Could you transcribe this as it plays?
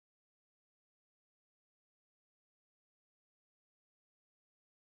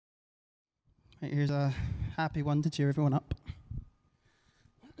Right, here's a happy one to cheer everyone up.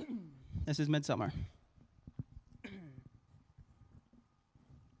 This is Midsummer.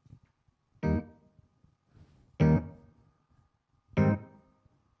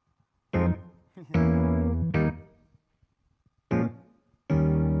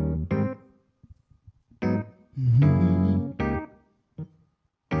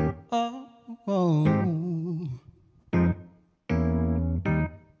 Oh, oh.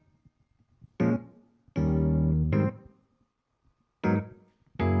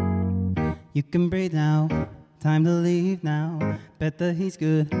 You can breathe now, time to leave now. Bet that he's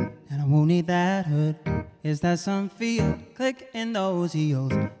good, and I won't need that hood. Is that some feel? Click in those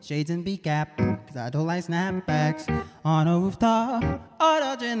heels, shades and B cap, cause I don't like snapbacks. On a rooftop, or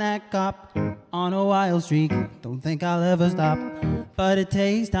dodging that cop. On a wild streak, don't think I'll ever stop. But it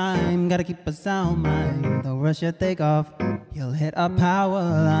takes time, gotta keep a sound mind. Don't rush your takeoff, you'll hit a power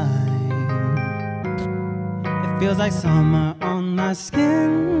line. It feels like summer on my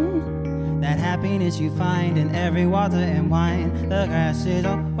skin. That happiness you find in every water and wine. The grass is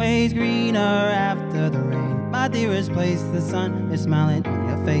always greener after the rain. My dearest place, the sun is smiling on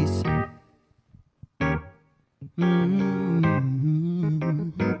your face.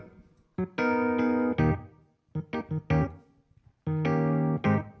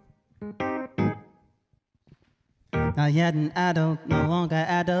 Not yet an adult, no longer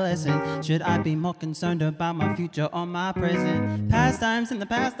adolescent. Should I be more concerned about my future or my present? Past times in the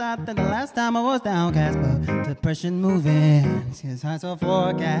past, I think the last time I was downcast. But depression moving, his eyes are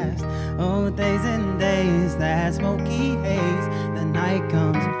forecast. Oh, days and days, that smoky haze. The night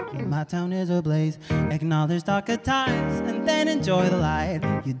comes, and my town is ablaze. Acknowledge darker times, and then enjoy the light.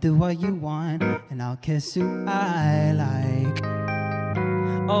 You do what you want, and I'll kiss who I like.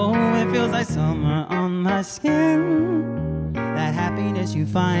 Oh, it feels like summer on my skin. That happiness you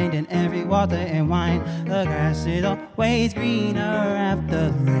find in every water and wine. The grass is always greener after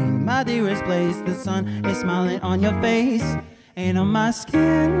the rain. My dearest place, the sun is smiling on your face and on my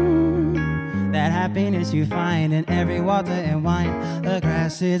skin. That happiness you find in every water and wine. The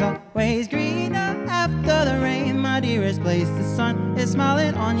grass is always greener after the rain. My dearest place, the sun is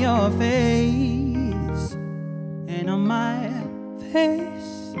smiling on your face and on my face.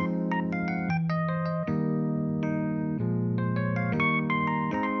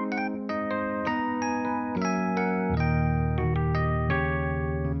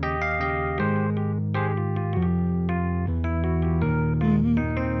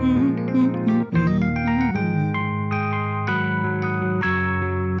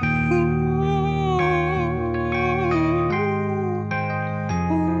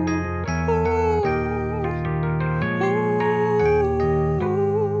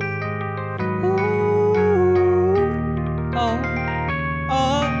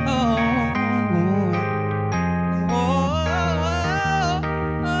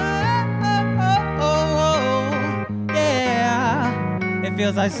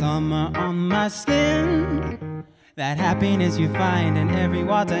 Feels like summer on my skin. That happiness you find in every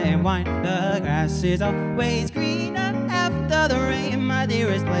water and wine. The grass is always greener after the rain. My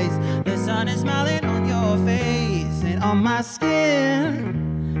dearest place, the sun is smiling on your face and on my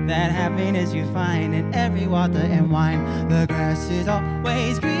skin. That happiness you find in every water and wine. The grass is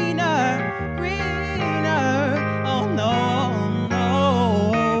always greener, greener.